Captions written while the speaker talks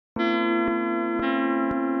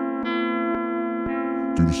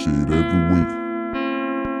Do the shit every week.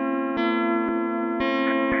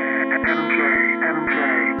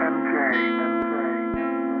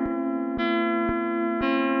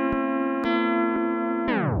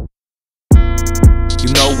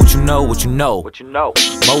 You know what you know, what you know. What you know?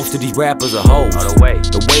 Most of these rappers are hoes. All the way.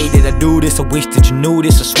 The way that I do this, I wish that you knew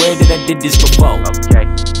this. I swear that I did this before. Okay.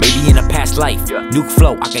 Maybe in a past life. Yeah. Nuke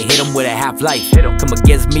flow, I can hit them with a half life. Hit 'em. Come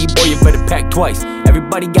against me, boy, you better pack twice.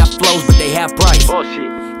 Everybody got flows, but they have price. Bullshit.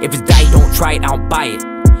 If it's die, don't try it, I don't buy it.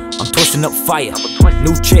 I'm twisting up fire. twist.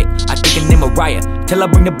 New chick, I think her name Mariah. Till I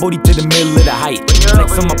bring the booty to the middle of the height.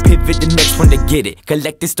 Next on my pivot, the next one to get it.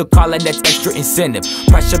 Collect this to call it, that's extra incentive.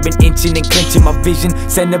 Pressure been inching and clenching my vision.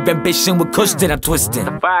 Center of ambition with kush that I'm twisting.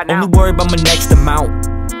 Only worry about my next amount.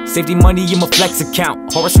 Safety money in my flex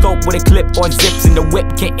account. Horoscope with a clip or zips in the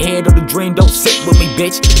whip. Can't handle the dream, don't sit with me,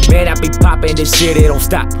 bitch. Man, I be popping this shit, it don't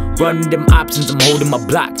stop. Running them options, I'm holding my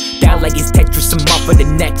block. Down like it's Tetris, I'm off of the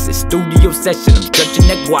Nexus. Studio session, I'm stretching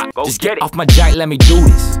that guap. Just get off my joint, let me do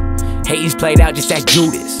this. Haters played out, just ask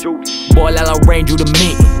Judas. Boy, I'll arrange you to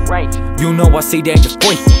me. You know I see that in your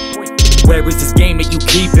point. Where is this game that you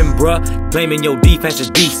keepin', bruh? Claiming your defense is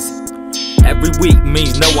decent. Every week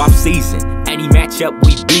means no off season. Any matchup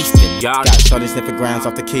we beastin', y'all. Got shorty sniffing grams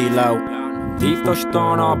off the kilo. Deep throw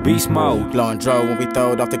throwing on beast mode. Blowing dro when we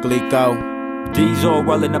throw it off the glico. Diesel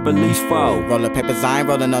rolling up at least 4. Rollin' papers, I ain't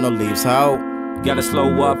rollin' on no leaves, ho. Gotta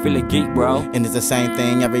slow up, feel a geek, bro. And it's the same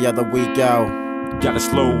thing every other week, yo. Gotta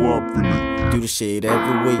slow up, Do the shit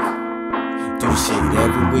every week. Do the shit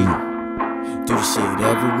every week. Do the shit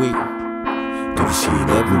every week. Do the shit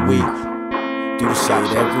every week. Do the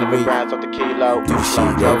shit every week. Grams off the kilo. Do the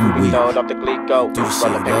shit every week. Throw it off the glico. Do the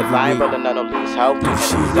shit every week. Rolling on no leaves, ho. Do the shit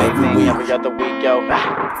Same every thing week. every other week, yo.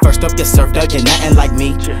 First up, get served up, you're nothing like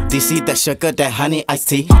me. DC, that sugar, that honey, iced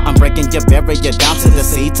tea. I'm breaking your barrier down to the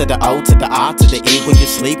C, to the O, to the R, to the E when you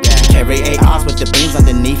sleep. Carry ARs with the beams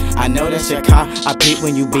underneath. I know that's your car, I peep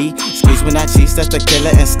when you be. Squeeze when I cheese, that's the killer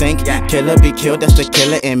instinct. Killer be killed, that's the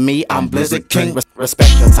killer in me. I'm Blizzard King.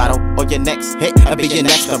 Respect the title or your next hit. I'll be your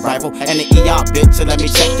next arrival. And the ER bitch, so let me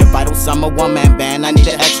check your vitals. I'm a one-man band, I need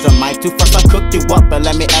an extra mic. Too first I cook you up, but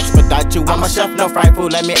let me expedite you. I'm a chef, no fried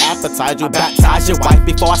food, let me appetize you. Baptize your wife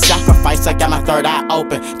before I sacrifice. I got my third eye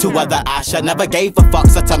open, 2 other eyes shut. Never gave a fuck,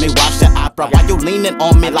 so tell me watch the opera. Why you leaning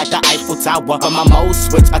on me like the Eiffel Tower? But my mode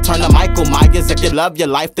switch, I turn to Michael Myers. If you love your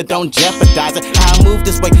life, then don't jeopardize it. How I move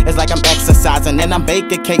this way is like I'm exercising. And I'm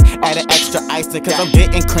baking cake, adding extra icing. Cause I'm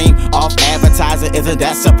getting cream off advertising. Isn't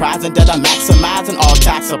that surprising that I'm maximizing all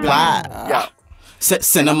tax supply?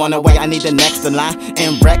 Send them on the way, I need the next in line.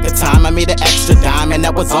 In record time, I made an extra dime. And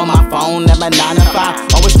that was on my phone at my 9 to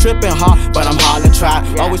 5. Always tripping hard, but I'm hard to try.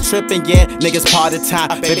 Always tripping, yeah, niggas part of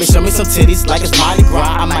time. Baby, show me some titties like it's Mardi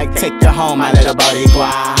Gras. I might take you home, my little buddy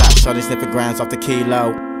gras. Got shorty sniffing grams off the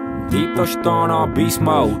kilo. Deep throw throwing on beast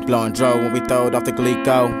mode. Blowing dro when we throw it off the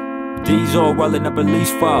glico. Diesel rolling up at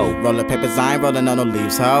least 4. Rollin' papers, I ain't rollin' on no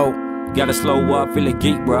leaves, ho. Gotta slow up, feel a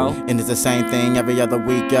geek, bro. And it's the same thing every other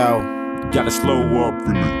week, yo. Gotta slow up,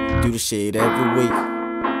 Do the shit every week.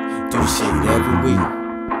 Do the shit every week.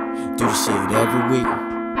 Do the shit every week.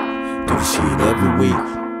 Do the shit every week.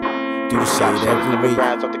 Do the shit every week.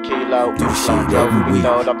 Grams off the kilo. Do the shit every week.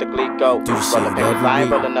 Throw it off the glico. Do the shit every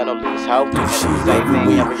week. Rolling on no leaves, ho. Do the shit Same every thing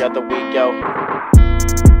week. every other week, yo.